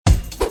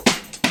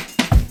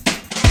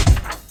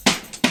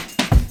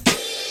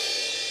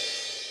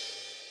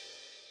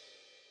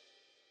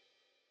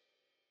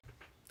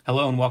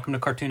Hello and welcome to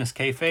Cartoonist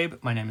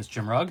Kayfabe. My name is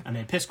Jim Rugg. I'm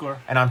Ed Piskor.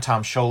 And I'm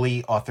Tom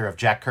Scholey, author of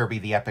Jack Kirby,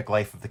 The Epic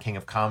Life of the King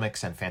of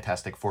Comics, and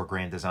Fantastic Four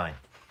Grand Design.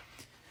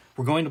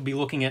 We're going to be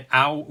looking at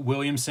Al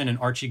Williamson and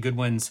Archie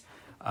Goodwin's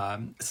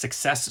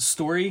success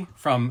story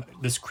from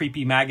this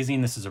creepy magazine.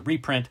 This is a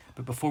reprint,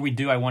 but before we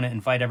do, I want to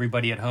invite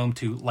everybody at home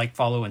to like,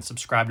 follow, and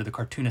subscribe to the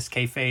Cartoonist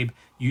Kayfabe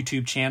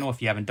YouTube channel if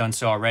you haven't done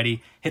so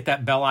already. Hit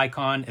that bell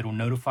icon. It'll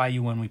notify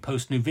you when we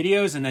post new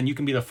videos, and then you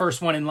can be the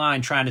first one in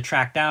line trying to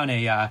track down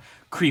a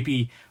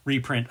creepy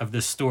reprint of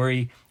this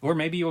story, or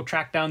maybe you'll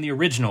track down the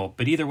original,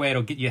 but either way,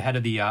 it'll get you ahead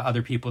of the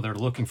other people that are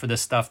looking for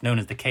this stuff, known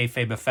as the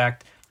Kayfabe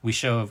effect. We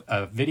show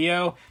a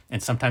video,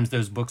 and sometimes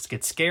those books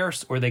get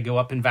scarce or they go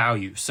up in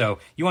value. So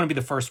you want to be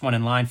the first one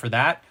in line for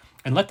that.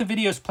 And let the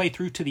videos play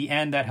through to the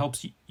end. That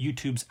helps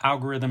YouTube's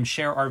algorithm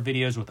share our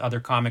videos with other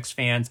comics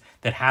fans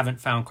that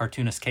haven't found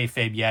Cartoonist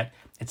Kayfabe yet.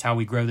 It's how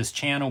we grow this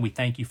channel. We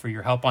thank you for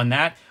your help on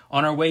that.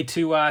 On our way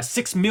to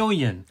 6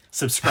 million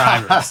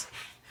subscribers.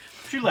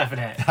 What you laughing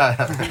at?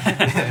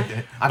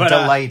 I'm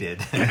delighted.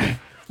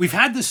 We've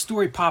had this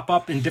story pop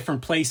up in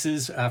different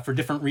places for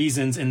different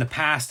reasons in the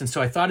past, and so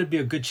I thought it'd be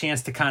a good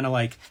chance to kind of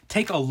like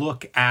take a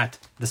look at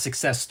the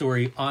success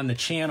story on the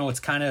channel. It's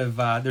kind of,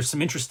 there's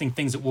some interesting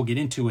things that we'll get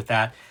into with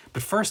that.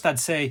 But first, I'd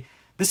say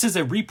this is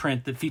a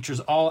reprint that features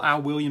all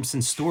Al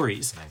Williamson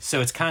stories. Nice.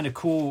 So it's kind of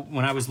cool.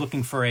 When I was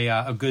looking for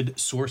a good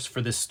source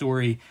for this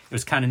story, it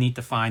was kind of neat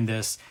to find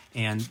this.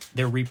 And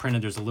they're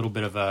reprinted. There's a little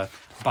bit of a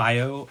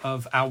bio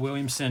of Al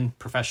Williamson,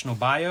 professional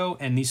bio.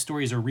 And these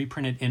stories are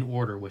reprinted in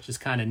order, which is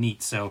kind of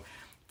neat. So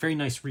very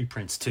nice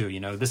reprints, too. You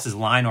know, this is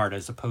line art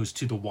as opposed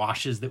to the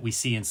washes that we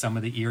see in some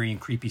of the eerie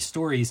and creepy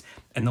stories.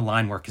 And the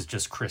line work is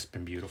just crisp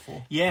and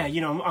beautiful. Yeah,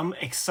 you know, I'm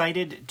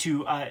excited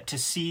to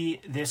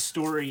see this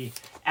story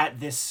at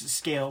this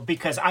scale,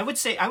 because I would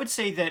say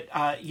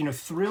that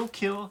Thrill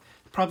Kill,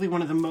 probably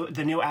one of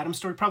the Neal Adams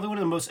story, probably one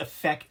of the most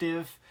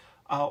effective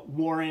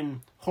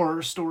Warren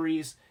horror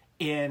stories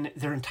in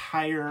their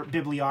entire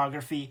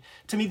bibliography.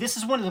 To me, this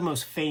is one of the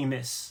most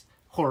famous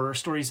horror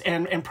stories,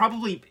 and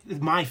probably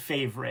my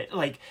favorite.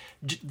 Like,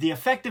 the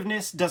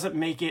effectiveness doesn't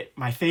make it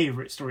my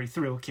favorite story,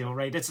 Thrill Kill,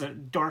 right? It's a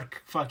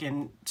dark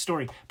fucking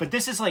story. But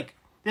this is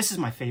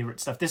my favorite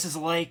stuff. This is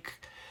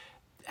like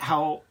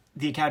how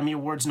the Academy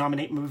Awards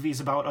nominate movies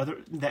about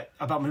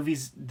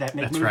movies that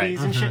make That's movies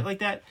right. and shit like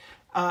that.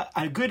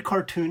 A good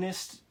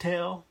cartoonist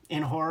tale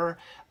in horror.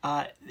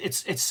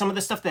 It's some of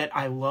the stuff that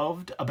I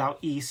loved about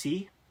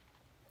EC.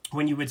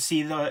 When you would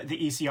see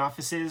the EC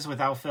offices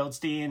with Al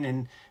Feldstein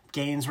and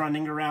Gaines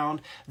running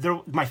around.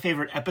 My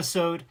favorite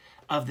episode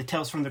of the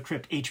Tales from the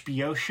Crypt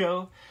HBO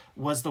show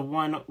was the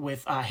one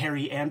with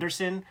Harry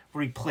Anderson,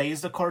 where he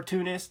plays the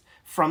cartoonist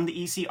from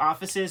the EC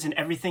offices, and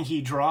everything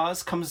he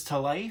draws comes to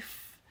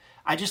life.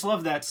 I just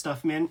love that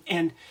stuff, man.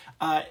 And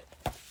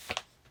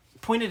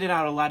pointed it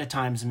out a lot of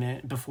times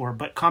before,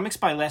 but Comics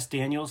by Les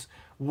Daniels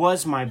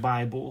was my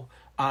Bible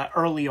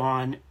early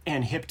on,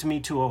 and hipped me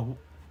to a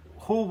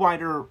whole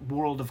wider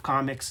world of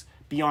comics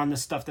beyond the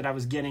stuff that I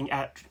was getting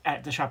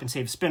at the Shop and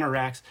Save spinner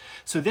racks.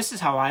 So this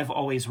is how I've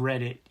always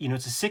read it. You know,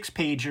 it's a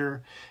 6-pager,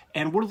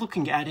 and we're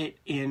looking at it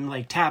in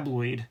like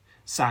tabloid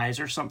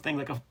size or something,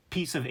 like a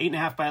piece of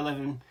 8.5 by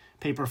 11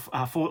 paper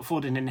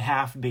folded in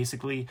half,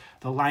 basically.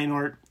 The line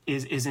art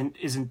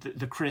isn't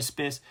the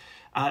crispest.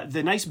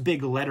 The nice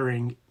big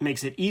lettering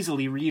makes it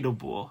easily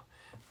readable,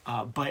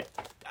 but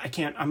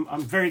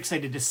I'm very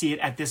excited to see it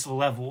at this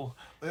level.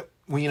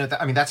 Well, you know,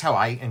 that's how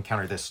I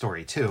encountered this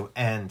story too,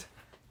 and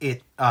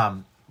it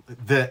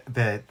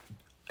the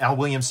Al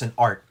Williamson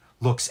art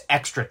looks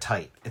extra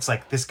tight. It's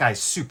like this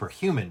guy's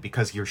superhuman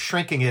because you're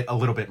shrinking it a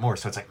little bit more,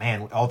 so it's like,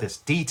 man, all this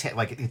detail,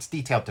 like it's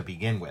detailed to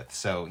begin with.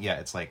 So yeah,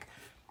 it's like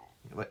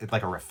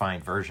a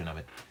refined version of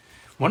it.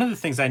 One of the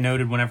things I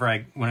noted whenever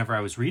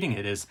I was reading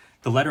it is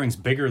the lettering's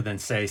bigger than,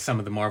 say, some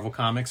of the Marvel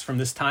comics from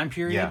this time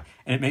period. Yeah.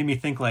 And it made me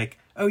think like,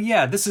 oh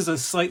yeah, this is a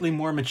slightly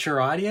more mature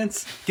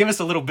audience. Give us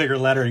a little bigger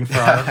lettering for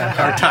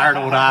our tired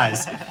old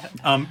eyes.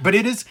 But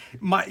it is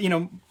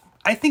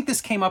I think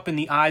this came up in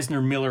the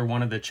Eisner Miller,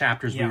 one of the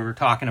chapters we were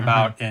talking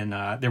about,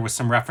 and there was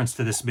some reference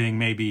to this being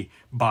maybe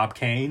Bob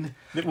Kane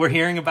that we're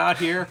hearing about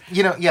here.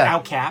 You know, yeah.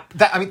 Al Cap.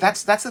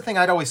 That's the thing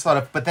I'd always thought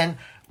of, but then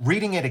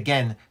reading it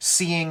again,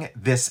 seeing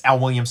this Al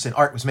Williamson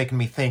art was making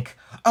me think,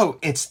 oh,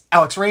 it's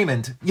Alex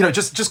Raymond. You know,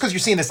 just because you're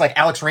seeing this like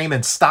Alex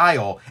Raymond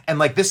style, and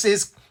like this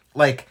is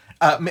like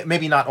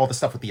maybe not all the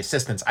stuff with the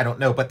assistants, I don't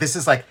know, but this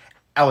is like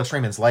Alex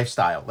Raymond's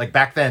lifestyle. Like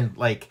back then,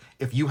 like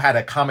if you had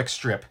a comic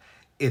strip,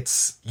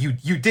 it's you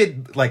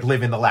did like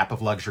live in the lap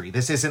of luxury.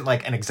 This isn't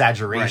like an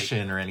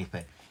exaggeration or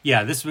anything.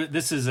 Yeah, this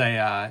is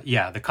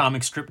the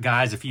comic strip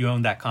guys. If you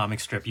owned that comic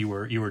strip, you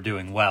were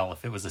doing well.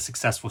 If it was a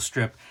successful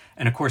strip,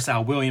 and of course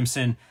Al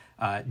Williamson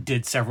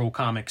did several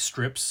comic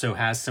strips, so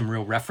has some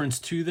real reference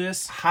to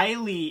this.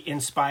 Highly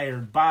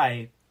inspired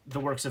by the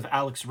works of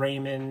Alex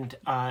Raymond,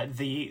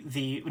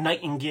 the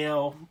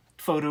Nightingale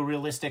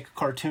photorealistic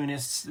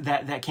cartoonists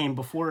that came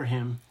before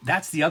him.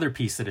 That's the other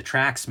piece that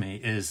attracts me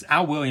is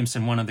Al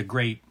Williamson, one of the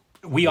great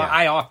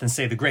I often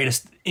say the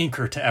greatest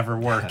inker to ever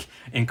work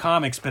in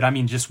comics, but I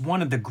mean, just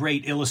one of the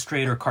great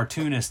illustrator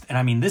cartoonists. And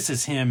I mean, this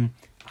is him.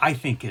 I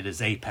think it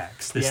is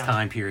apex this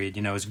time period.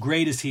 You know, as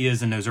great as he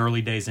is in those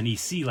early days in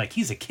EC, like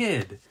he's a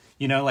kid.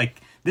 You know,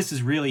 like this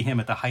is really him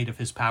at the height of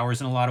his powers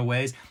in a lot of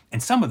ways.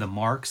 And some of the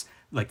marks,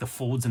 like the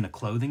folds in the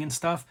clothing and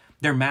stuff,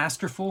 they're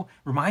masterful.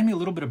 Remind me a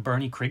little bit of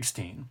Bernie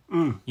Krigstein.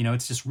 You know,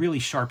 it's just really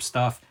sharp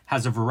stuff.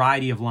 Has a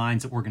variety of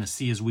lines that we're going to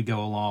see as we go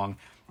along.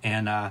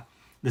 And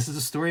this is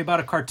a story about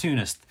a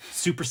cartoonist,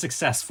 super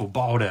successful,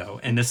 Baldo.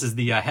 And this is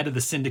the head of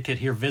the syndicate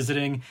here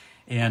visiting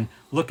and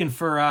looking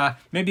for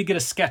maybe get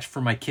a sketch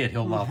for my kid.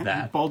 He'll love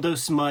that. Baldo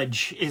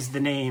Smudge is the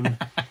name.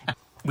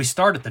 We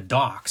start at the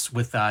docks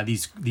with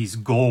these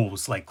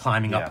goals, like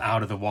climbing up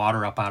out of the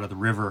water, up out of the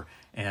river,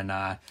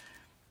 and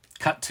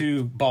cut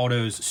to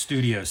Baldo's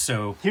studio.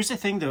 So here's the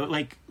thing, though,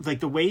 like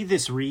the way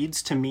this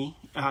reads to me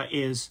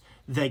is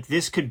like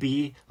this could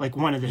be like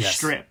one of the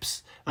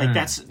strips. Like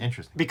that's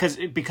interesting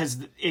because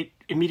it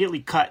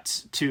immediately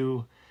cuts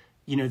to,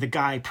 you know, the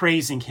guy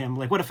praising him,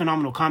 like what a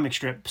phenomenal comic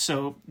strip.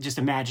 So just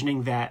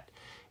imagining that,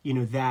 you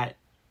know, that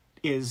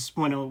is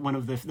one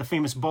of the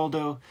famous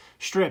Baldo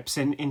strips,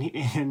 and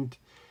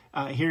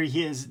here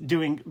he is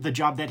doing the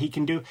job that he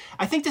can do.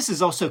 I think this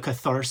is also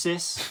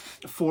catharsis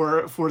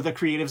for the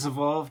creatives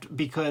involved,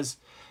 because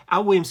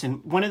Al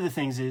Williamson, one of the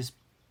things is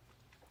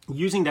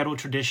using that old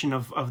tradition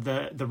of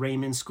the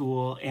Raymond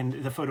school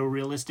and the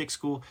photorealistic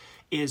school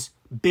is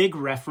big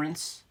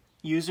reference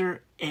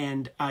user,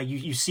 and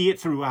you see it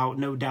throughout,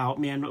 no doubt.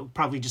 Man,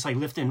 probably just like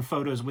lifting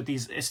photos with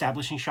these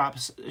establishing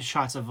shots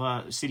of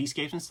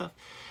cityscapes and stuff.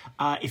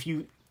 If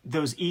you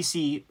those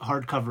EC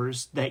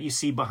hardcovers that you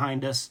see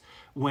behind us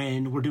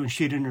when we're doing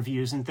shoot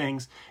interviews and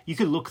things, you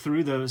could look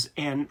through those,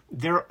 and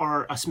there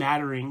are a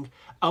smattering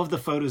of the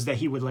photos that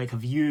he would like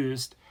have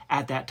used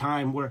at that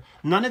time, where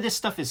none of this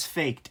stuff is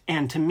faked.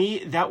 And to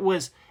me, that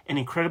was an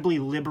incredibly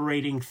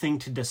liberating thing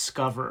to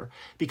discover,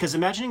 because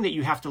imagining that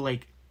you have to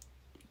like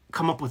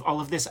come up with all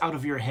of this out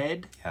of your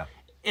head,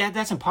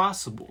 that's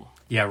impossible.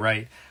 Yeah,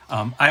 right.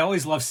 I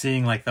always love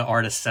seeing like the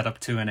artist set up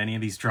to in any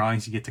of these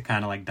drawings. You get to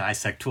kind of like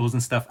dissect tools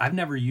and stuff. I've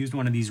never used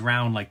one of these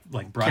round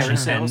like brush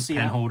and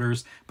pen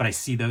holders, but I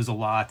see those a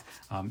lot.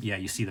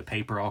 You see the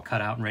paper all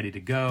cut out and ready to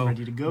go.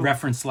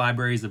 Reference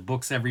libraries of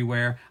books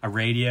everywhere. A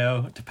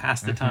radio to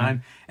pass the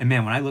time. And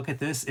man, when I look at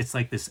this, it's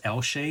like this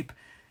L shape.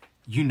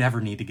 You never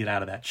need to get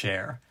out of that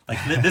chair.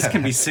 Like this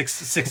can be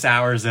six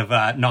hours of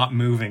not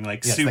moving,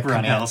 like super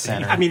unhealthy.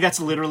 Center. I mean, that's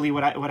literally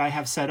what I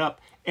have set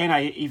up, and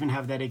I even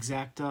have that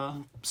exact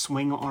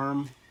swing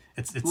arm.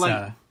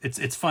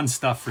 It's fun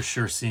stuff for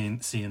sure. Seeing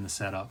the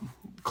setup.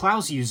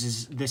 Klaus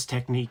uses this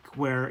technique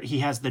where he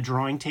has the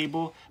drawing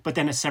table, but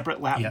then a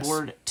separate lap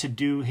board to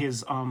do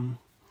his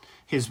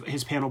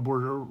panel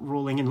border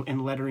ruling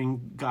and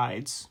lettering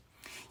guides.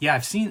 Yeah,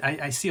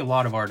 I see a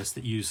lot of artists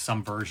that use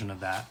some version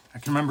of that. I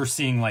can remember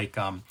seeing like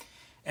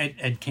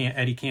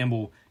Eddie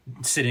Campbell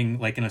sitting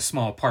like in a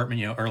small apartment,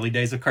 you know, early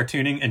days of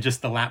cartooning, and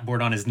just the lap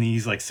board on his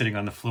knees, like sitting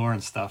on the floor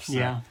and stuff.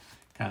 So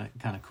kind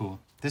of cool.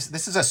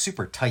 This is a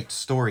super tight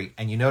story,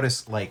 and you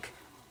notice like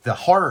the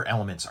horror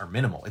elements are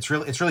minimal. It's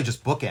really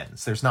just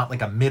bookends. There's not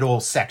like a middle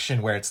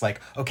section where it's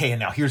like, okay, and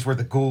now here's where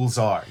the ghouls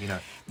are, you know.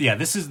 Yeah,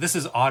 this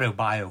is auto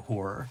bio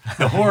horror.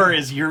 The horror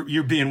is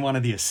you're being one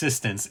of the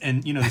assistants,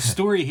 and you know the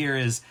story here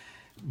is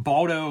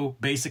Baldo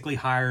basically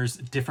hires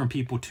different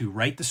people to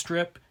write the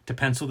strip, to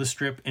pencil the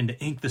strip, and to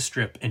ink the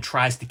strip, and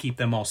tries to keep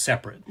them all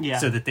separate,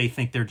 so that they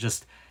think they're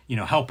just, you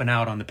know, helping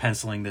out on the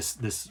penciling this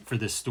for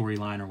this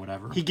storyline or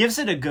whatever. He gives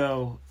it a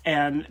go,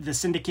 and the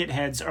syndicate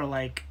heads are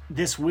like,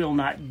 this will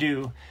not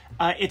do.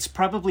 It's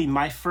probably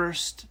my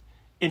first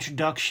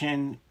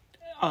introduction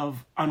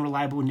of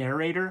unreliable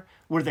narrator,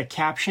 where the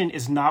caption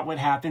is not what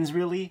happens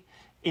really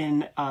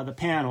in the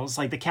panels.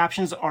 Like the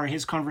captions are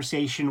his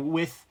conversation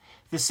with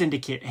the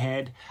syndicate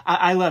head.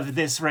 I love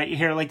this right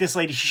here. Like this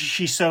lady,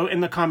 she's so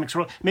in the comics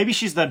world. Maybe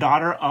she's the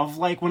daughter of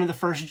like one of the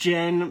first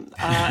gen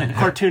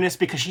cartoonists,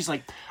 because she's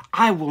like,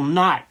 I will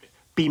not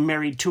be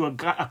married to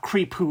a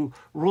creep who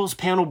rules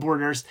panel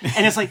borders.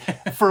 And it's like,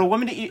 for a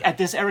woman at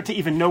this era to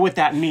even know what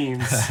that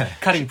means,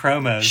 cutting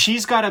promos,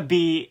 she's got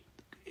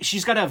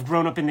to have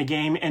grown up in the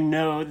game and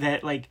know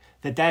that like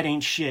that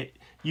ain't shit.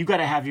 You got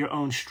to have your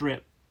own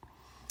strip.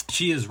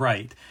 She is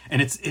right,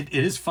 and it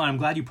is fun. I'm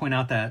glad you point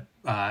out that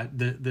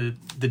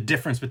the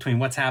difference between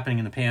what's happening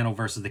in the panel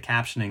versus the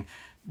captioning.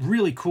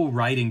 Really cool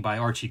writing by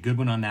Archie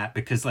Goodwin on that,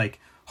 because like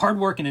hard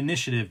work and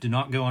initiative do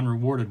not go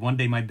unrewarded. One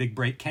day my big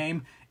break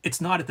came. It's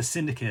not at the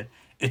syndicate.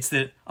 It's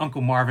that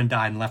Uncle Marvin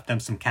died and left them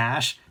some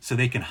cash so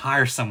they can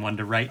hire someone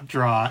to write,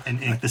 draw,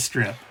 and ink the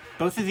strip.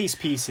 Both of these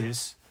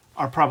pieces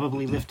are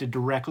probably lifted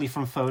directly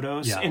from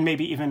photos, and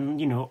maybe even,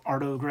 you know,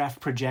 artograph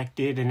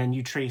projected, and then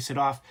you trace it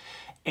off.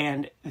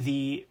 And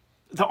the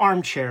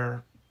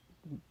armchair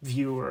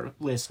viewer,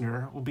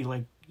 listener will be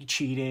like,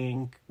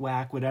 cheating,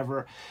 whack,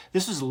 whatever.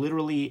 This was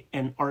literally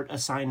an art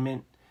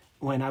assignment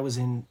when I was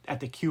at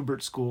the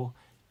Kubert School.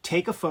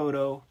 Take a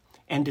photo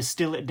and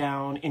distill it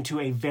down into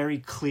a very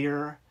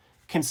clear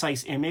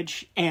concise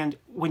image. And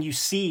when you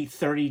see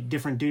 30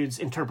 different dudes'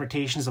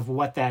 interpretations of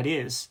what that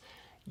is,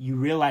 you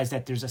realize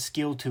that there's a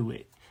skill to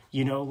it.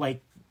 You know,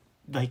 like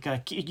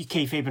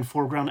kayfabe and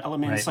foreground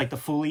elements, Right. like the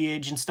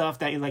foliage and stuff.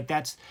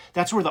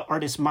 That's where the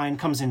artist's mind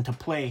comes into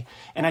play.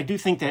 And I do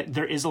think that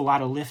there is a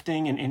lot of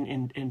lifting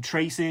and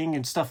tracing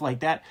and stuff like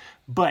that.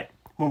 But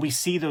when we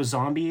see those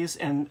zombies,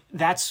 and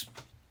that's,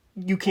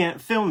 you can't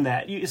film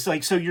that. It's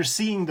like, so you're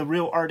seeing the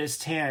real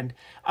artist's hand.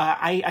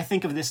 I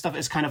think of this stuff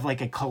as kind of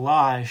like a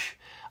collage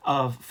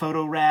of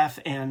photograph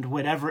and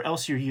whatever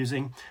else you're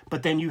using,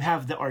 but then you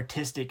have the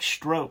artistic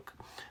stroke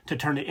to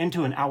turn it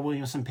into an Al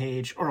Williamson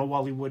page or a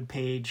Wally Wood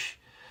page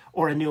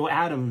or a Neil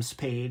Adams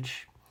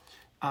page.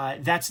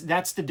 That's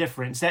the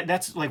difference.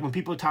 That's like when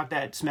people talk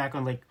that smack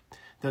on like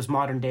those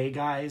modern day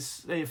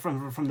guys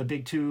from the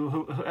big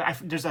two.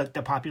 There's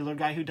the popular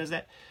guy who does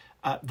that.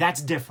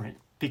 That's different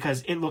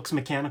because it looks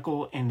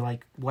mechanical and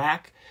like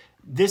whack.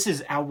 This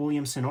is Al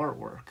Williamson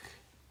artwork,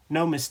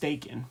 no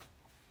mistaken.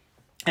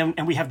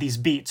 And we have these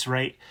beats,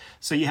 right?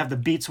 So you have the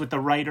beats with the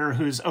writer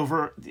who's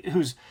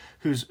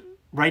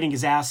writing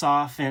his ass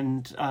off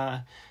and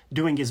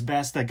doing his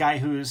best. The guy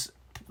who's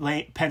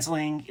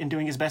penciling and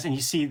doing his best, and you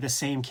see the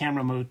same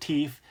camera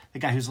motif. The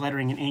guy who's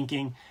lettering and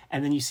inking,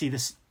 and then you see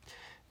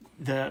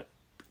the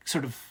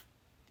sort of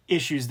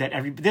issues that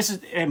this is.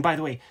 And by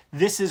the way,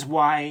 this is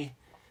why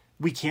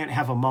we can't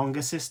have a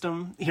manga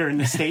system here in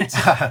the States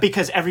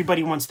because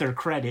everybody wants their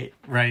credit.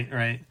 Right.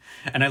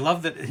 And I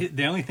love that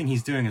the only thing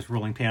he's doing is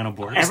rolling piano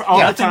boards. All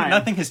the time.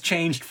 Nothing has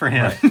changed for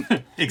him,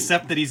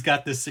 except that he's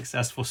got this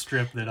successful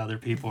strip that other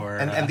people are...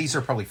 And these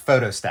are probably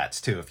photostats,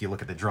 too, if you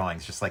look at the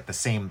drawings. Just like the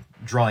same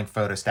drawing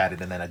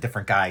photostated and then a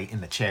different guy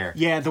in the chair.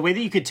 Yeah, the way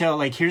that you could tell,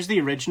 like, here's the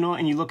original,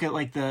 and you look at,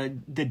 like, the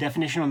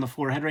definition on the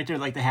forehead right there,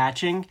 like the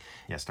hatching.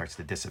 Yeah, it starts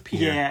to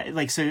disappear. Yeah,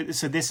 like, so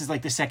this is,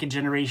 like, the second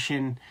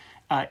generation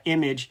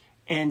image.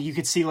 And you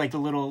could see like the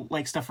little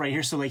like stuff right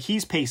here. So like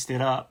he's pasted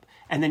up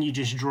and then you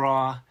just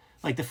draw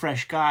like the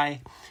fresh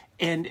guy.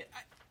 And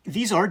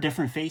these are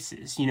different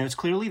faces. You know, it's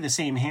clearly the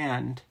same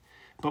hand,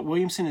 but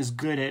Williamson is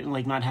good at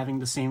like not having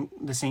the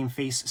same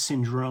face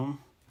syndrome.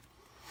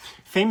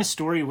 Famous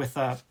story with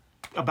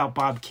about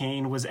Bob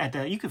Kane was at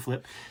the, you could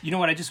flip. You know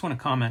what? I just want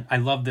to comment. I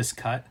love this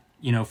cut.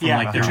 You know, from Yeah,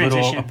 like their the little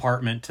transition.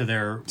 apartment to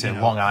their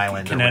Long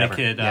Island or whatever.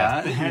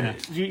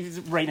 Connecticut.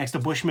 Yeah. Right next to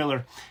Bush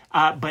Miller.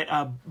 But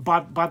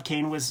Bob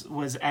Kane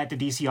was at the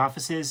DC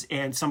offices,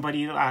 and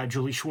somebody,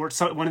 Julie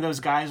Schwartz, one of those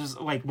guys was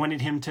like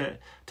wanted him to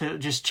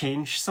just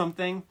change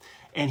something.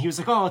 And he was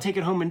like, "Oh, I'll take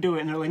it home and do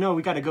it." And they're like, "No,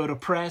 we got to go to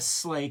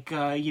press, like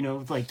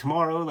like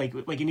tomorrow, like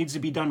it needs to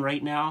be done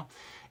right now."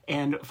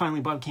 And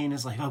finally, Bob Kane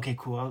is like, "Okay,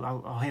 cool,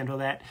 I'll handle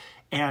that."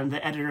 And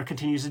the editor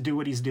continues to do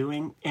what he's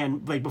doing.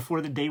 And like before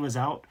the day was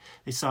out,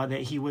 they saw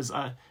that he was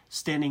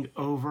standing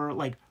over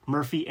like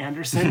Murphy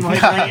Anderson,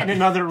 like in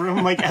another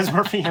room, like as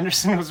Murphy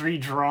Anderson was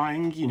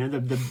redrawing,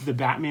 the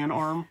Batman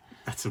arm.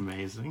 That's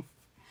amazing.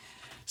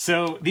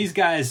 So these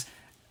guys,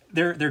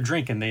 they're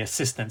drinking. The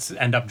assistants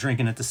end up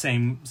drinking at the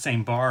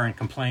same bar and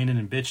complaining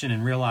and bitching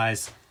and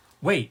realize,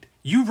 wait,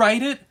 you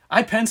write it,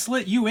 I pencil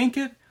it, you ink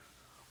it.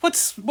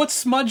 What's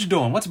Smudge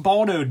doing? What's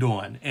Baldo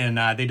doing? And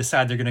they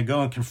decide they're going to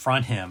go and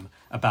confront him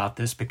about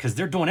this because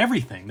they're doing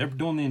everything. They're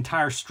doing the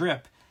entire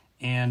strip.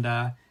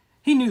 And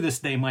he knew this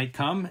day might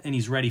come, and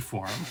he's ready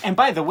for him. And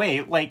by the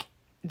way, like,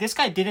 this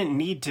guy didn't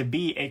need to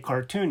be a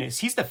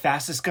cartoonist. He's the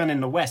fastest gun in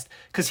the West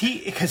because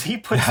he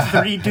puts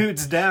 3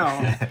 dudes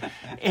down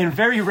in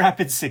very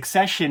rapid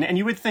succession. And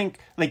you would think,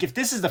 like, if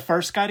this is the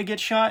first guy to get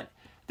shot,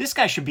 this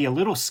guy should be a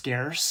little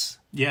scarce.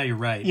 Yeah, you're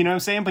right. You know what I'm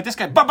saying? But this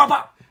guy, bah, bah,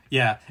 bah.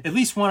 Yeah, at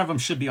least one of them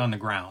should be on the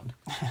ground.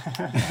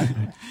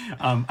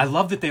 I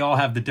love that they all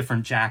have the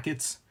different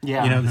jackets.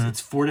 Yeah. You know, it's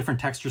 4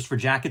 different textures for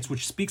jackets,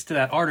 which speaks to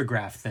that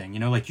autograph thing. You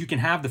know, like you can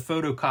have the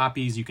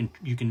photocopies, you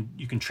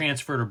can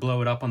transfer it or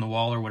blow it up on the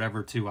wall or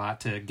whatever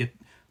to get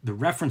the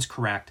reference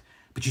correct,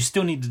 but you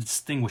still need to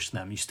distinguish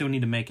them. You still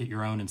need to make it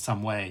your own in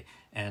some way,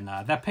 and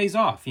that pays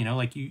off. You know,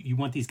 like you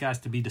want these guys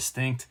to be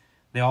distinct.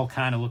 They all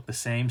kind of look the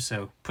same,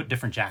 so put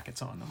different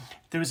jackets on them.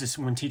 There was this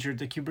one teacher at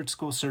the Kubert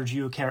School,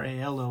 Sergio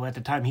Cariello, at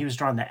the time he was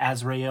drawing the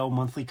Azrael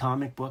monthly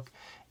comic book.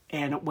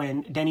 And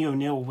when Denny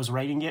O'Neil was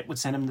writing it, would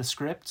send him the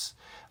scripts.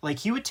 Like,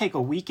 he would take a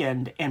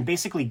weekend and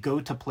basically go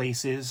to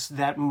places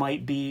that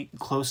might be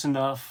close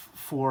enough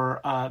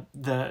for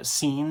the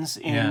scenes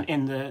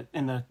in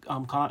the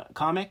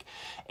comic.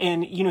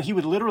 And, he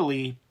would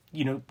literally...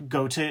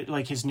 go to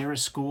like his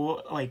nearest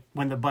school, like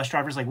when the bus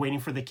driver's like waiting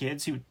for the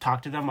kids, he would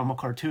talk to them. I'm a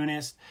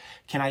cartoonist.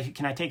 Can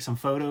I take some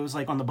photos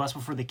like on the bus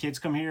before the kids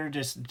come here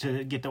just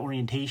to get the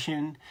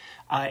orientation?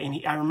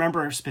 I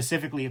remember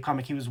specifically a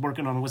comic he was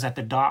working on was at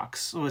the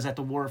docks, was at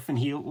the wharf, and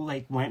he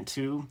like went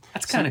to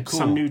that's kind of cool.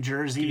 Some New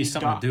Jersey Give you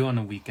something dock. to do on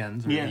the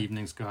weekends or the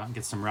evenings, go out and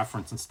get some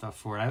reference and stuff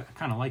for it. I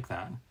kind of like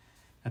that.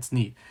 That's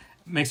neat.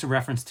 Makes a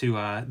reference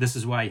to this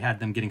is why he had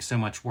them getting so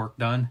much work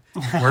done,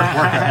 work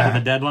ahead of the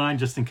deadline,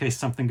 just in case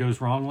something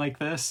goes wrong like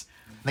this.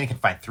 Then you can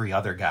find 3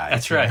 other guys.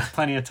 That's right,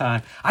 plenty of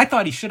time. I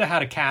thought he should have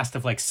had a cast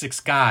of like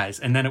 6 guys,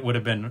 and then it would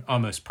have been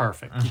almost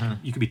perfect.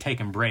 You could be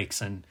taking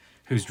breaks, and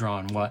who's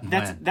drawing what and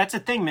when. That's a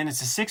thing, man.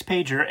 It's a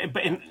 6-pager,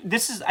 but and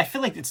this is, I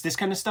feel like it's this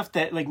kind of stuff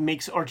that like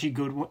makes Archie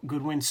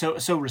Goodwin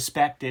so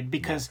respected,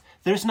 because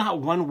there's not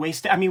one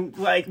waste. I mean,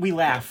 like, we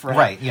laugh, right?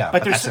 Right, yeah,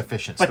 but there's that's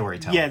efficient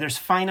storytelling. Yeah, there's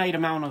finite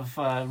amount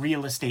of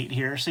real estate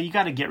here, so you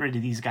got to get rid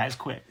of these guys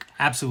quick.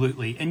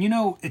 Absolutely. And, you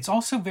know, it's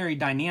also very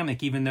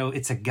dynamic, even though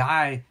it's a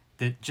guy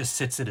that just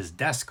sits at his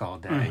desk all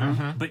day.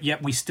 But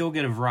yet we still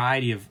get a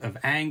variety of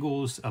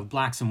angles, of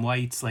blacks and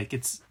whites. Like,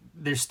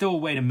 there's still a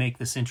way to make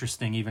this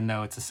interesting, even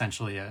though it's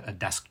essentially a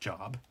desk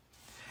job.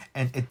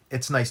 And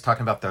it's nice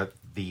talking about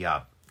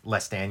the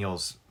Les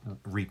Daniels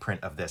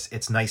reprint of this.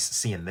 It's nice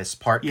seeing this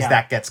part, because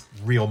that gets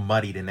real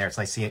muddied in there. It's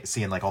nice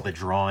seeing like all the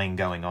drawing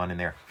going on in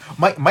there.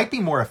 Might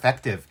be more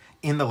effective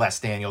in the Les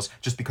Daniels,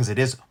 just because it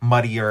is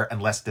muddier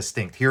and less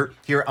distinct. Here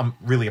I'm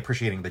really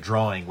appreciating the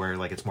drawing, where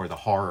like it's more the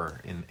horror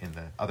in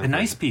the other. The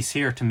nice piece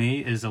here to me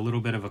is a little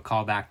bit of a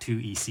callback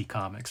to EC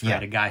Comics, right?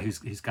 Yeah. A guy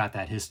who's got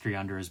that history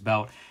under his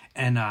belt.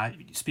 And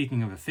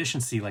speaking of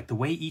efficiency, like the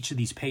way each of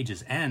these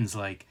pages ends,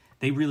 like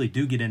they really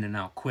do get in and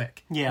out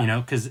quick. Yeah. You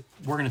know, because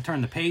we're going to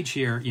turn the page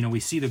here. You know,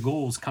 we see the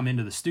ghouls come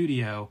into the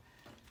studio.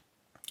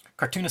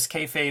 Cartoonist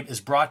Kayfabe is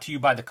brought to you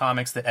by the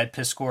comics that Ed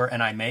Piskor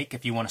and I make.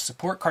 If you want to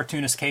support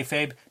Cartoonist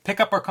Kayfabe,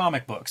 pick up our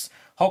comic books.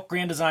 Hulk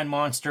Grand Design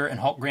Monster and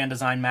Hulk Grand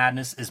Design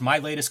Madness is my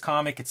latest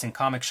comic. It's in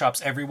comic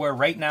shops everywhere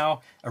right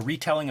now. A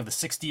retelling of the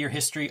 60-year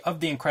history of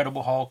the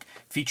Incredible Hulk,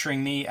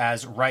 featuring me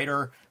as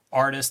writer,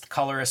 artist,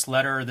 colorist,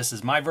 letterer. This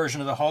is my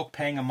version of the Hulk,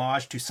 paying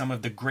homage to some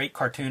of the great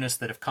cartoonists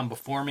that have come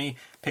before me.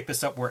 Pick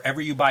this up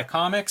wherever you buy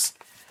comics.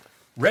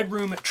 Red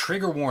Room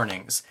Trigger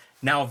Warnings,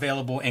 now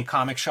available in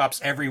comic shops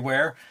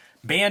everywhere.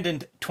 Banned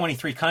in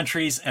 23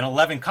 countries and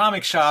 11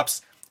 comic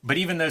shops, but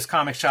even those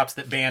comic shops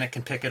that ban it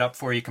can pick it up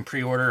for you. You can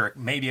pre-order or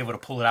may be able to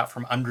pull it out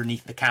from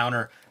underneath the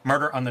counter.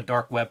 Murder on the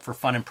Dark Web for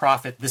Fun and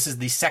Profit. This is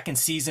the second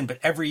season, but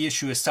every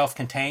issue is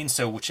self-contained,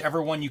 so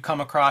whichever one you come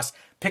across,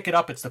 pick it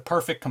up. It's the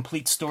perfect,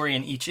 complete story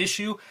in each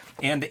issue.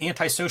 And the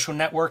Antisocial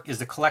Network is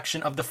the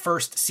collection of the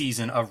first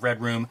season of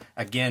Red Room,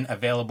 again,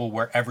 available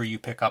wherever you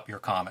pick up your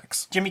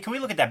comics. Jimmy, can we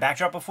look at that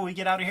backdrop before we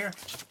get out of here?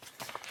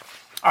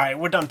 All right,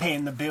 we're done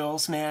paying the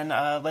bills, man.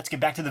 Let's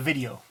get back to the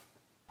video.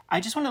 I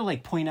just want to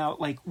like point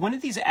out, like, one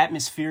of these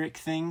atmospheric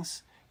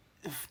things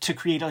to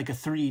create like a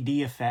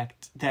 3D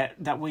effect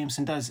that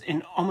Williamson does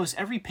in almost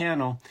every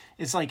panel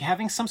is like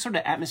having some sort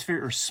of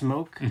atmosphere or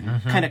smoke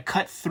kind of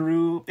cut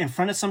through in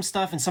front of some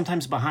stuff and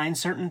sometimes behind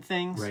certain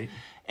things. Right.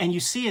 And you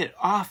see it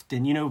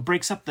often, you know,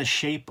 breaks up the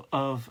shape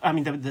of, I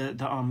mean,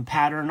 the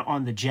pattern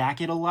on the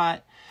jacket a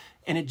lot.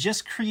 And it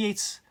just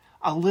creates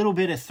a little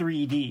bit of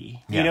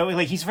 3D, you know,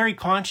 like he's very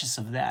conscious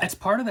of that. It's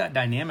part of that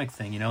dynamic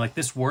thing, you know, like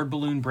this word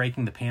balloon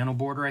breaking the panel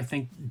border, I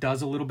think,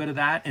 does a little bit of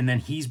that. And then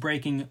he's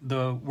breaking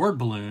the word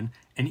balloon,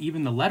 and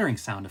even the lettering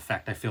sound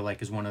effect, I feel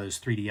like, is one of those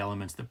 3D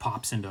elements that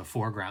pops into a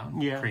foreground,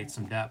 creates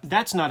some depth.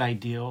 That's not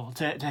ideal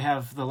to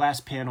have the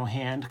last panel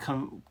hand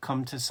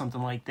come to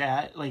something like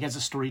that, like as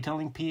a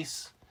storytelling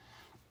piece.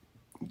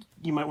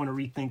 You might want to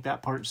rethink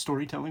that part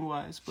storytelling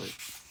wise, but...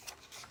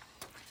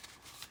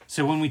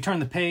 So when we turn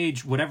the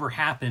page, whatever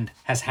happened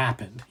has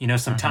happened. You know,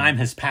 some time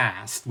has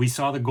passed. We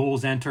saw the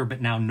ghouls enter,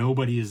 but now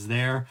nobody is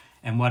there.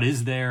 And what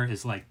is there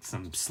is like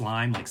some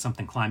slime, like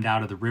something climbed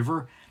out of the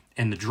river.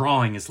 And the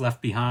drawing is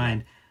left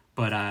behind.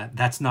 But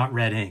that's not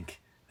red ink.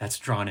 That's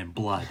drawn in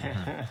blood.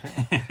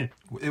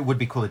 It would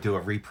be cool to do a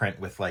reprint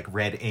with like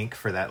red ink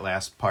for that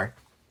last part.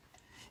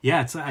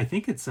 Yeah, I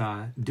think it's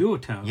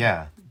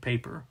duotone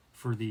paper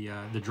for the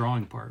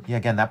drawing part. Yeah,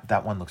 again,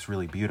 that one looks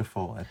really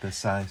beautiful at this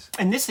size.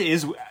 And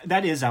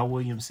that is Al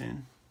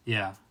Williamson.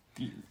 Yeah.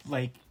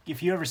 Like,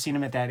 if you ever seen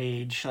him at that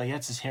age, like,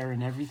 that's his hair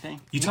and everything.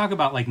 You talk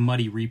about, like,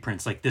 muddy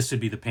reprints. Like, this would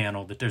be the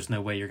panel that there's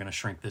no way you're going to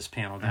shrink this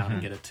panel down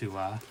and get it to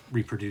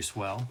reproduce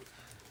well.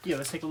 Yeah,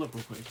 let's take a look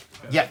real quick.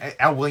 Yeah,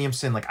 Al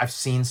Williamson, like, I've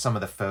seen some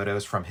of the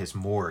photos from his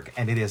morgue,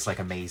 and it is, like,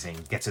 amazing.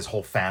 Gets his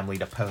whole family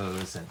to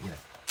pose, and, you know.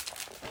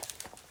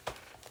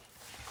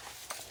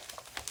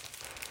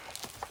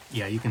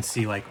 Yeah, you can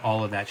see like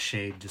all of that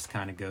shade just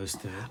kind of goes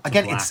to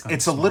again. black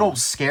It's a little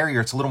scarier.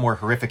 It's a little more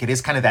horrific. It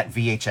is kind of that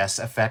VHS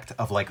effect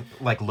of like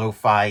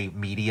lo-fi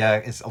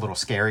media is a little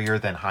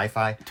scarier than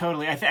hi-fi.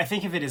 Totally. I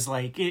think of it as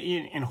like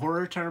in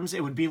horror terms,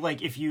 it would be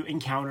like if you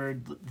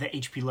encountered the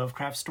H.P.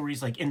 Lovecraft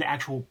stories like in the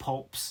actual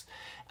pulps,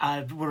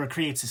 where it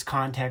creates this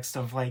context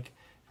of like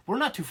we're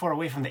not too far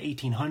away from the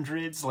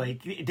 1800s.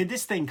 Like, did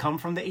this thing come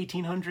from the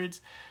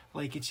 1800s?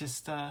 Like, it's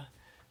just.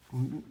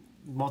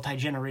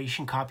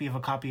 Multi-generation copy of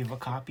a copy of a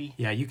copy.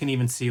 Yeah, you can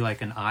even see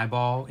like an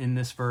eyeball in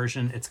this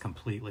version. It's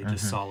completely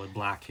just solid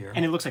black here.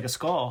 And it looks like a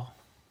skull.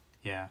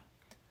 Yeah.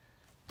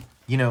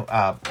 You know,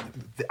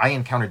 I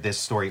encountered this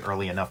story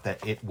early enough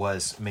that it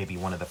was maybe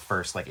one of the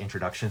first like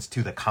introductions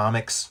to the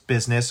comics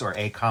business or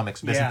a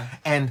comics business. Yeah.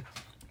 And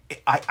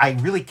I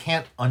really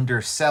can't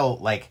undersell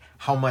like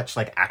how much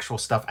like actual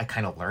stuff I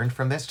kind of learned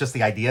from this. Just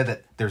the idea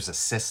that there's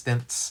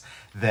assistants,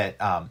 that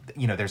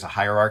you know, there's a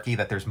hierarchy,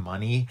 that there's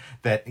money,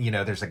 that you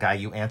know, there's a guy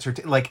you answer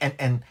to, like,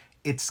 and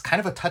it's kind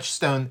of a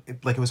touchstone.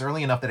 Like, it was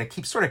early enough that it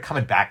keeps sort of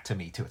coming back to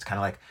me too. It's kind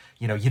of like,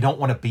 you don't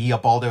want to be a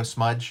Baldo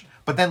Smudge,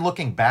 but then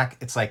looking back,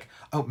 it's like,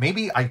 oh,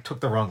 maybe I took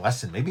the wrong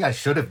lesson. Maybe I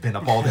should have been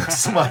a Baldo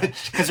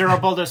Smudge. Because there are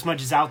Baldo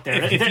Smudges out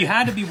there. If you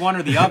had to be one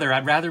or the other,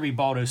 I'd rather be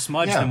Baldo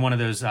Smudge Yeah. than one of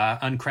those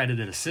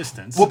uncredited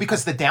assistants. Well,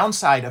 because the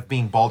downside of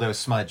being Baldo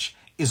Smudge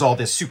is all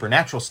this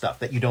supernatural stuff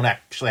that you don't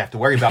actually have to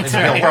worry about in the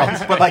real world.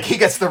 But like, he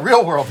gets the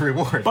real world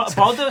reward. But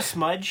Baldo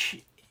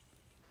Smudge,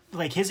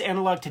 like, his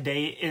analog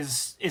today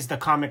is the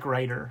comic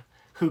writer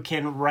who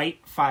can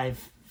write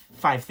five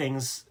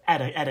things at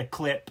a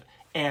clip,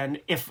 and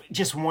if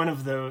just one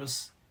of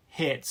those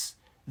hits,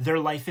 their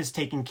life is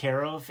taken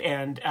care of,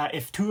 and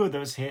if two of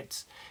those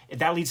hits,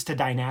 that leads to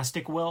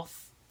dynastic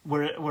wealth,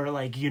 where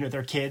like,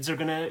 their kids are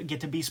gonna get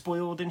to be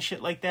spoiled and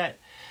shit like that.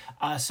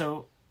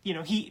 So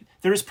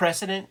there is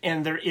precedent,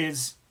 and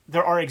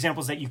there are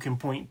examples that you can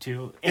point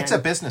to. And It's a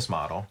business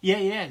model.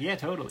 yeah,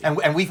 totally.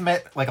 And we've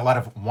met like a lot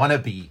of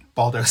wannabe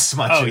Baldo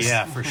Smudges. Oh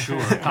yeah, for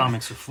sure.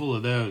 Comics are full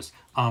of those.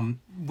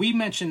 We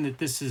mentioned that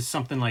this is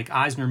something like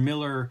Eisner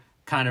Miller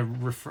kind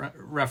of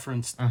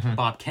referenced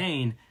Bob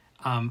Kane.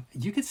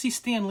 You could see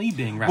Stan Lee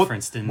being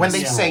referenced in when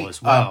this they role say,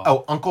 as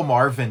well. Uncle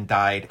Marvin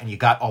died and you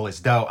got all his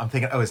dough, I'm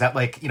thinking, is that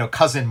like,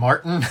 cousin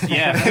Martin?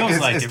 Yeah, it feels is,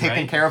 like is it, taking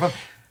right? care of him.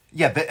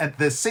 Yeah,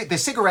 the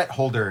cigarette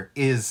holder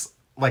is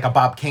like a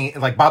Bob Kane.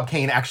 Like, Bob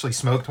Kane actually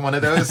smoked one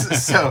of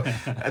those. So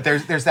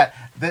there's that.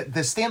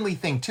 The Stan Lee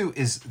thing too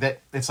is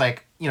that it's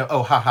like,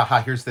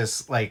 here's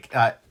this like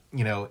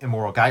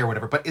immoral guy or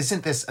whatever. But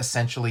isn't this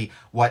essentially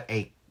what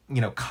a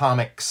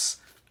comics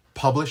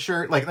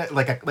publisher,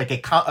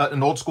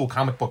 an old school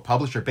comic book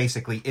publisher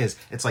basically is?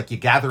 It's like you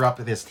gather up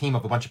this team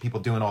of a bunch of people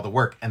doing all the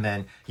work, and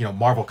then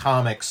Marvel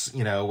Comics,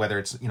 whether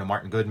it's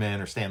Martin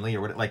Goodman or Stan Lee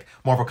or what, like,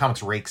 Marvel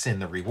Comics rakes in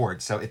the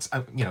reward. So it's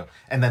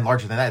and then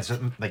larger than that, it's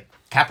just like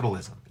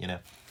capitalism.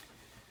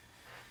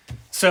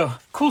 So,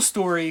 cool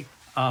story.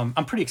 I'm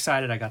pretty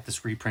excited I got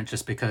this reprint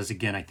just because,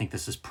 again, I think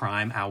this is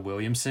prime Al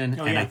Williamson,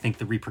 and I think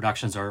the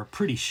reproductions are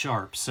pretty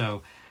sharp.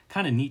 So,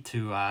 kind of neat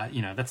to,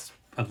 that's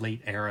a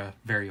late era,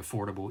 very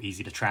affordable,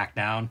 easy to track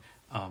down.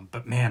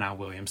 But man, Al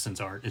Williamson's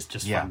art is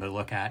just fun to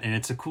look at. And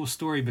it's a cool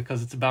story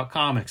because it's about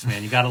comics,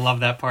 man. You got to love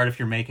that part if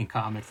you're making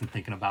comics and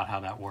thinking about how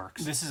that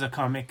works. This is a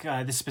comic,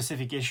 this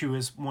specific issue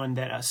is one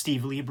that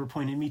Steve Lieber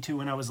pointed me to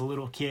when I was a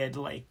little kid,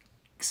 like,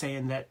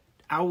 saying that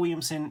Al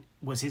Williamson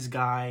was his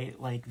guy.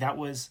 Like, that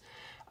was,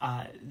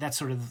 that's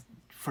sort of,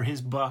 for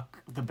his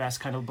buck, the best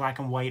kind of black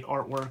and white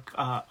artwork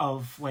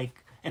of,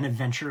 like, an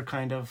adventure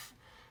kind of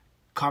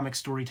comic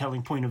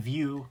storytelling point of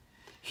view.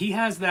 He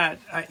has that,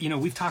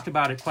 we've talked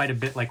about it quite a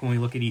bit, like when we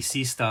look at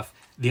EC stuff,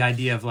 the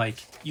idea of like,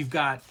 you've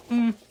got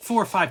 4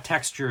 or 5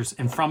 textures,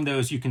 and from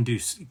those you can do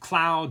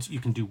clouds, you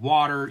can do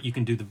water, you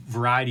can do the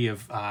variety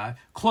of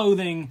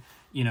clothing,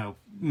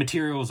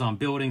 materials on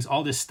buildings,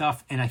 all this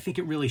stuff. And I think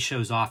it really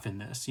shows off in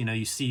this.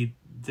 You see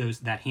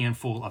that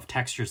handful of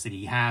textures that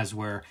he has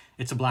where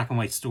it's a black and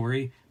white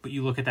story, but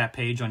you look at that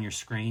page on your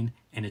screen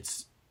and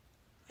it's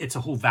a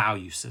whole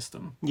value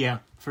system. Yeah,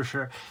 for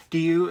sure. Do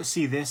you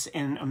see this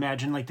and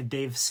imagine like the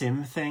Dave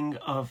Sim thing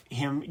of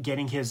him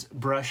getting his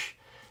brush,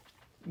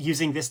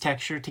 using this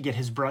texture to get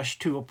his brush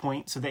to a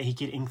point so that he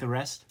could ink the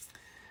rest?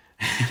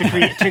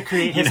 to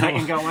create his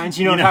Nightingale lines.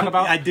 You know what I'm talking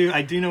about?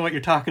 I do know what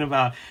you're talking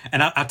about.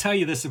 And I'll tell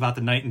you this about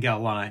the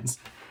Nightingale lines.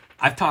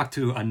 I've talked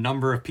to a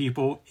number of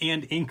people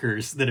and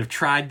inkers that have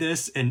tried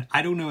this, and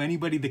I don't know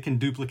anybody that can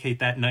duplicate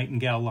that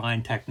Nightingale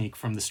line technique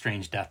from The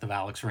Strange Death of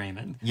Alex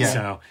Raymond. Yeah.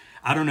 So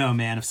I don't know,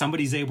 man. If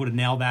somebody's able to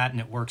nail that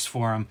and it works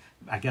for them,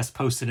 I guess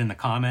post it in the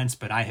comments.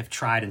 But I have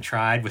tried and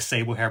tried with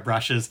sable hair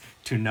brushes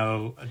to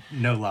no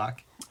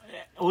luck.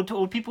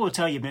 Old people will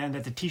tell you, man,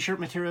 that the t-shirt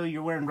material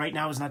you're wearing right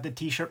now is not the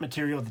t-shirt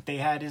material that they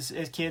had as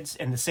kids,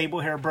 and the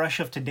sable hair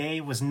brush of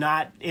today is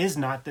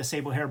not the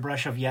sable hair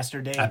brush of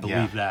yesterday. I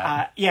believe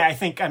that.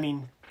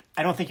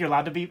 I don't think you're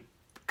allowed to be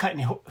cutting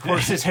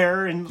horses'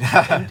 hair and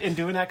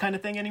doing that kind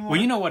of thing anymore.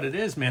 Well, you know what it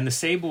is, man. The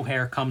sable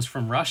hair comes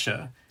from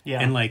Russia. Yeah.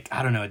 And like,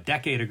 I don't know, a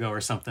decade ago or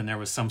something, there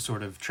was some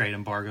sort of trade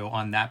embargo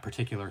on that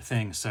particular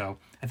thing. So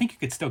I think you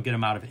could still get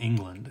them out of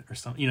England or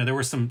something. There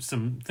were some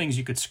things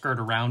you could skirt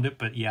around it,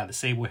 but yeah, the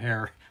sable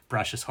hair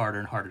brush is harder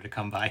and harder to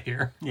come by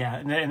here. Yeah,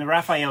 and the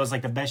Raphael is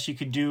like the best you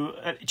could do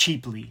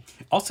cheaply.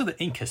 Also, the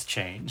ink has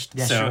changed.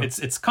 Yeah, so sure. it's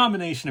a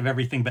combination of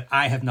everything, but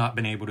I have not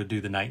been able to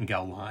do the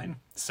Nightingale line.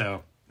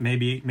 So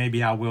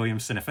maybe Al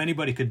Williamson, if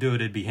anybody could do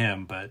it, it'd be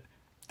him, but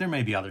there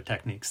may be other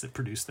techniques that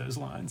produce those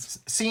lines.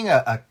 Seeing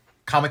a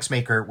comics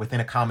maker within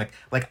a comic,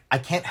 like, I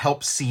can't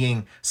help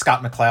seeing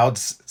Scott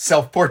McCloud's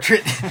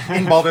self-portrait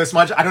in Baldo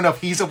Smudge. I don't know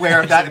if he's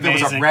aware of that, if it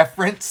was a amazing.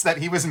 reference that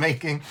he was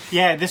making.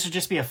 Yeah, this would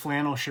just be a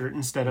flannel shirt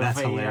instead of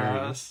That's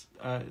hilarious.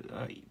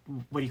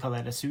 what do you call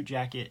that? A suit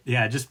jacket.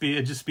 Yeah, just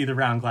be the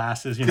round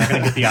glasses. You're not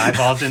going to get the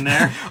eyeballs in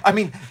there. I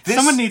mean,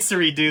 Someone needs to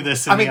redo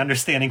this in the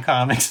Understanding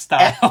Comics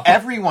style.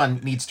 Everyone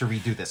needs to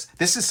redo this.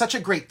 This is such a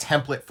great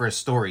template for a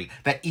story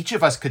that each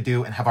of us could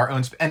do and have our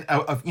own. And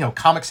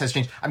comics has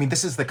changed. I mean,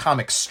 this is the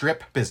comic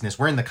strip business.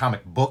 We're in the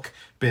comic book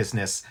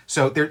business.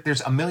 So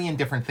there's a million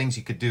different things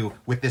you could do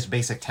with this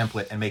basic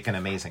template and make an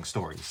amazing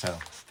story. So,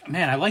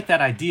 man, I like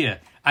that idea.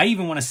 I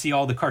even want to see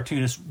all the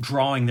cartoonists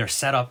drawing their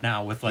setup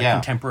now with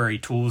contemporary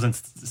tools and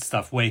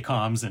stuff,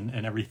 Wacom's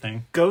and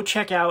everything. Go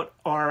check out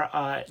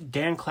our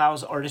Dan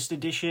Clowes Artist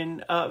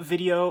Edition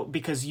video,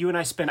 because you and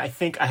I spent, I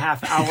think, a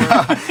half hour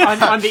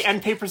on the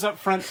end papers up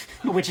front,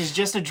 which is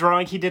just a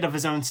drawing he did of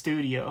his own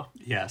studio.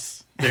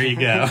 Yes. There you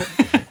go.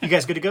 You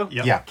guys good to go?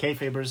 Yep. Yeah.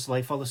 K-Fabers,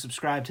 like, follow,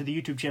 subscribe to the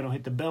YouTube channel,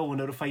 hit the bell. We'll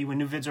notify you when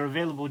new vids are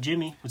available.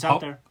 Jimmy, what's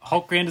out there?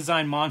 Hulk Grand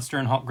Design Monster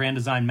and Hulk Grand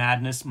Design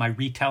Madness, my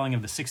retelling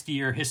of the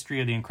 60-year history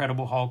of the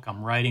Incredible Hulk.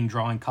 I'm writing,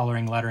 drawing,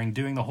 coloring, lettering,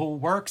 doing the whole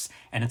works,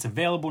 and it's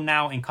available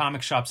now in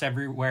comic shops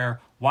everywhere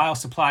while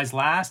supplies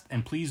last.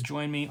 And please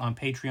join me on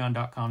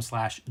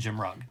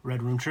patreon.com/JimRugg.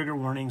 Red Room trigger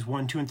warnings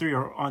 1, 2, and 3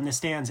 are on the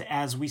stands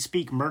as we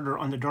speak. Murder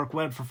on the Dark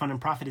Web for Fun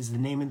and Profit is the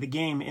name of the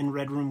game in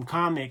Red Room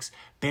Comics.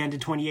 Banned in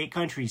 28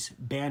 countries,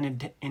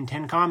 banned in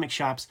 10 comic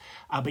shops.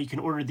 But you can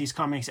order these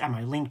comics at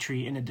my link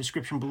tree in the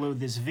description below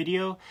this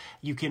video.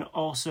 You can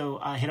also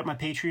hit up my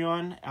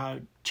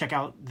Patreon. Check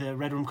out the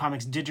Red Room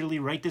Comics digitally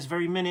right this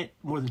very minute.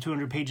 More than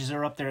 200 pages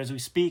are up there as we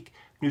speak.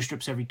 New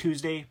strips every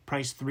Tuesday,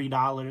 price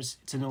 $3.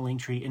 It's in the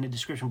link tree in the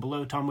description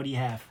below. Tom, what do you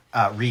have?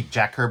 Read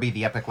Jack Kirby,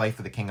 The Epic Life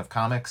of the King of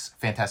Comics,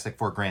 Fantastic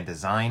Four Grand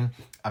Design,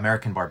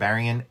 American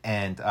Barbarian,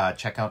 and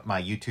check out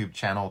my YouTube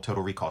channel,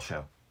 Total Recall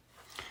Show.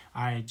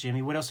 All right,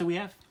 Jimmy, what else do we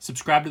have?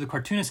 Subscribe to the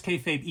Cartoonist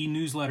Kayfabe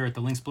e-newsletter at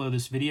the links below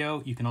this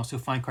video. You can also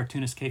find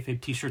Cartoonist Kayfabe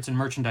t-shirts and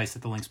merchandise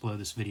at the links below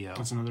this video.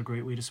 That's another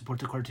great way to support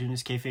the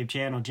Cartoonist Kayfabe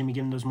channel. Jimmy,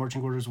 give them those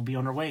marching orders. Will be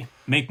on our way.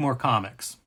 Make more comics.